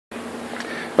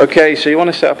Okay, so you want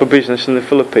to set up a business in the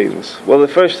Philippines. Well, the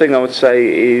first thing I would say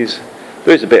is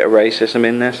there is a bit of racism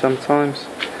in there sometimes.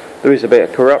 There is a bit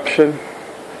of corruption,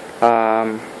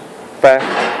 theft.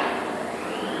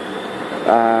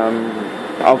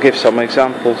 I'll give some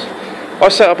examples. I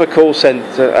set up a call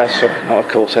centre, not a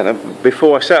call centre,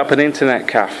 before I set up an internet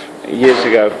cafe years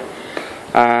ago.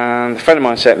 And a friend of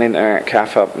mine set an internet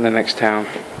cafe up in the next town.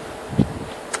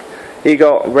 He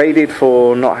got raided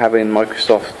for not having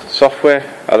Microsoft software,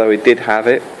 although he did have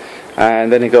it,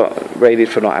 and then he got raided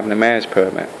for not having a mayor's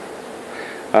permit.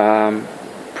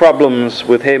 Problems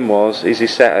with him was he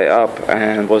set it up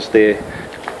and was the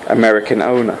American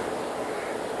owner.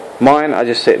 Mine, I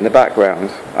just sit in the background.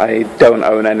 I don't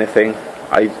own anything.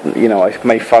 I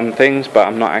make fun things, but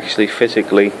I'm not actually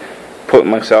physically putting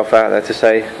myself out there to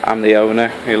say I'm the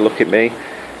owner. You look at me.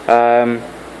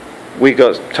 We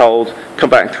got told, come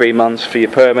back in 3 months for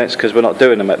your permits because we're not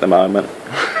doing them at the moment.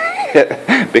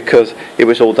 Because it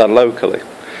was all done locally.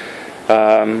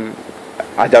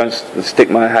 I don't stick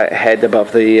my head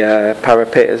above the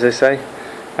parapet, as they say,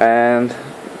 and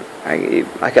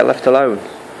I get left alone.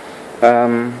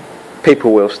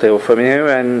 People will steal from you,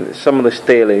 and some of the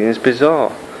stealing is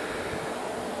bizarre.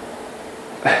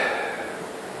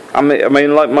 I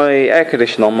mean, like my air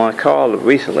conditioner on my car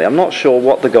recently, I'm not sure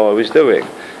what the guy was doing,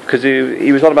 because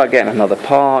he was on about getting another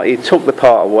part. He took the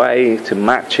part away to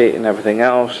match it and everything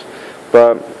else,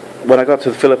 but when I got to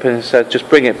the Philippines, I said, just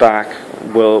bring it back,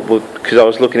 because I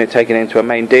was looking at taking it into a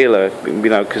main dealer,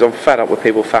 because I'm fed up with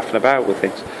people faffing about with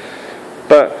things.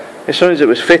 But as soon as it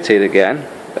was fitted again,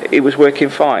 it was working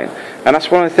fine. And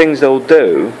that's one of the things they'll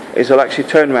do, is they'll actually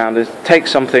turn around and take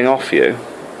something off you.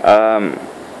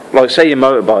 Like say your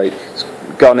motorbike's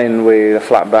gone in with a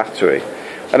flat battery,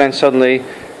 and then suddenly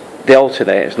the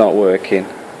alternator's not working,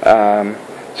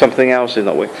 something else is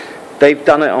not working. They've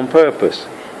done it on purpose.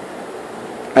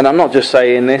 And I'm not just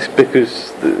saying this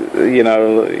because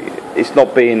it's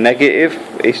not being negative,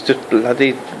 it's just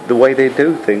bloody the way they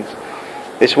do things.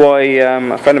 It's why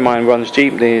a friend of mine runs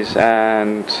jeepneys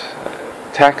and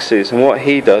taxis, and what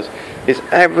he does is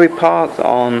every part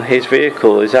on his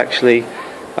vehicle is actually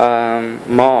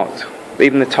marked,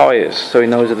 even the tyres, so he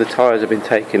knows that the tyres have been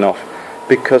taken off,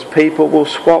 because people will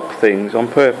swap things on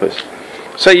purpose.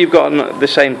 So you've got the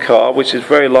same car, which is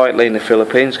very likely in the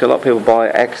Philippines, because a lot of people buy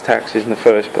ex-taxis in the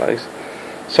first place.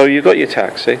 So you've got your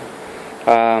taxi,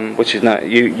 which is not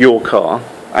your car,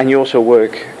 and you also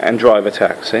work and drive a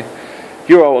taxi.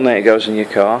 Your alternator goes in your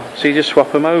car, so you just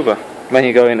swap them over. Then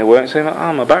you go into work and say,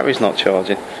 oh, my battery's not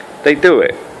charging. They do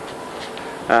it.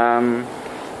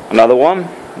 Another one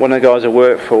of the guys that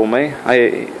work for me,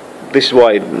 this is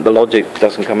why the logic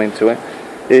doesn't come into it,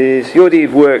 is he already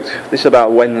worked, this is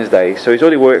about Wednesday, so he's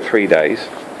already worked 3 days.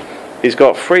 He's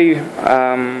got a free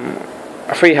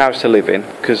house to live in,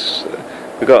 because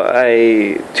we've got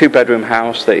a 2-bedroom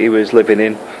house that he was living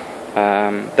in.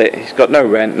 He's got no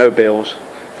rent, no bills,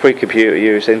 free computer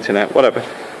use, internet, whatever.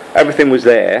 Everything was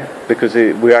there, because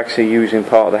we're actually using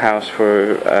part of the house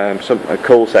for a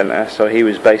call centre, so he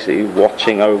was basically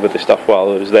watching over the stuff while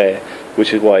I was there,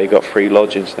 which is why he got free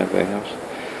lodgings and everything else.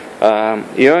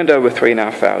 He earned over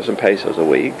 3,500 pesos a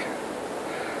week,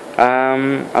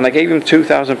 and I gave him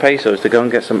 2,000 pesos to go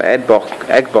and get some egg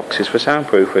boxes for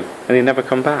soundproofing, and he never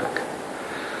come back.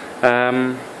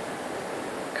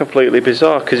 Completely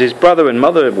bizarre, because his brother and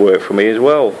mother worked for me as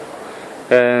well,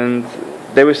 and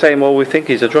they were saying, well, we think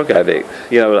he's a drug addict,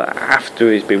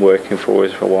 after he's been working for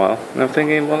us for a while. And I'm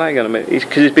thinking, well, hang on a minute,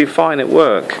 because he's been fine at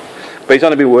work, but he's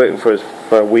only been working for us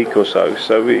for a week or so.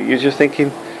 So you're just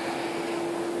thinking,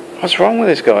 what's wrong with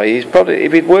this guy? He's probably,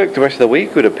 if he'd worked the rest of the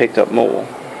week, would have picked up more.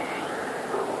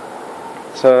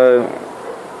 So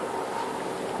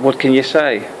what can you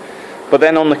say? But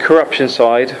then on the corruption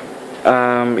side,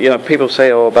 people say,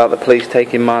 about the police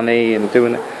taking money and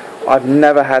doing it. I've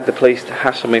never had the police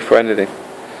hassle me for anything.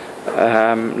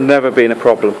 Never been a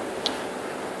problem.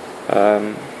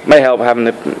 May help having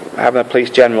a police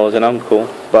general as an uncle,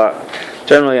 but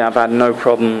generally I've had no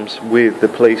problems with the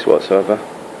police whatsoever.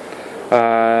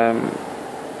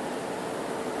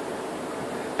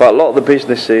 But a lot of the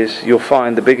businesses, you'll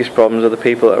find the biggest problems are the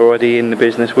people that are already in the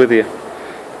business with you.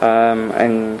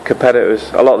 And competitors,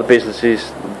 a lot of the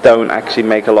businesses don't actually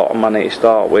make a lot of money to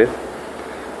start with.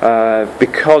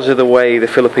 Because of the way the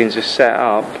Philippines is set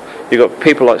up, you've got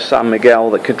people like San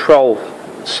Miguel that control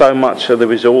so much of the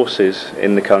resources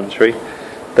in the country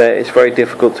that it's very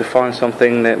difficult to find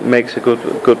something that makes a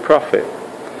good profit.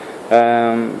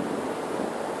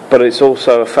 But it's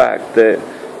also a fact that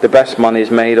the best money is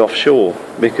made offshore,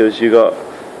 because you've got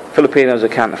Filipinos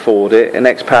that can't afford it and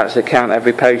expats that count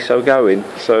every peso going.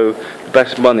 So the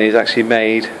best money is actually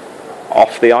made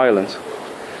off the island.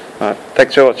 Right,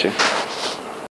 thanks for watching.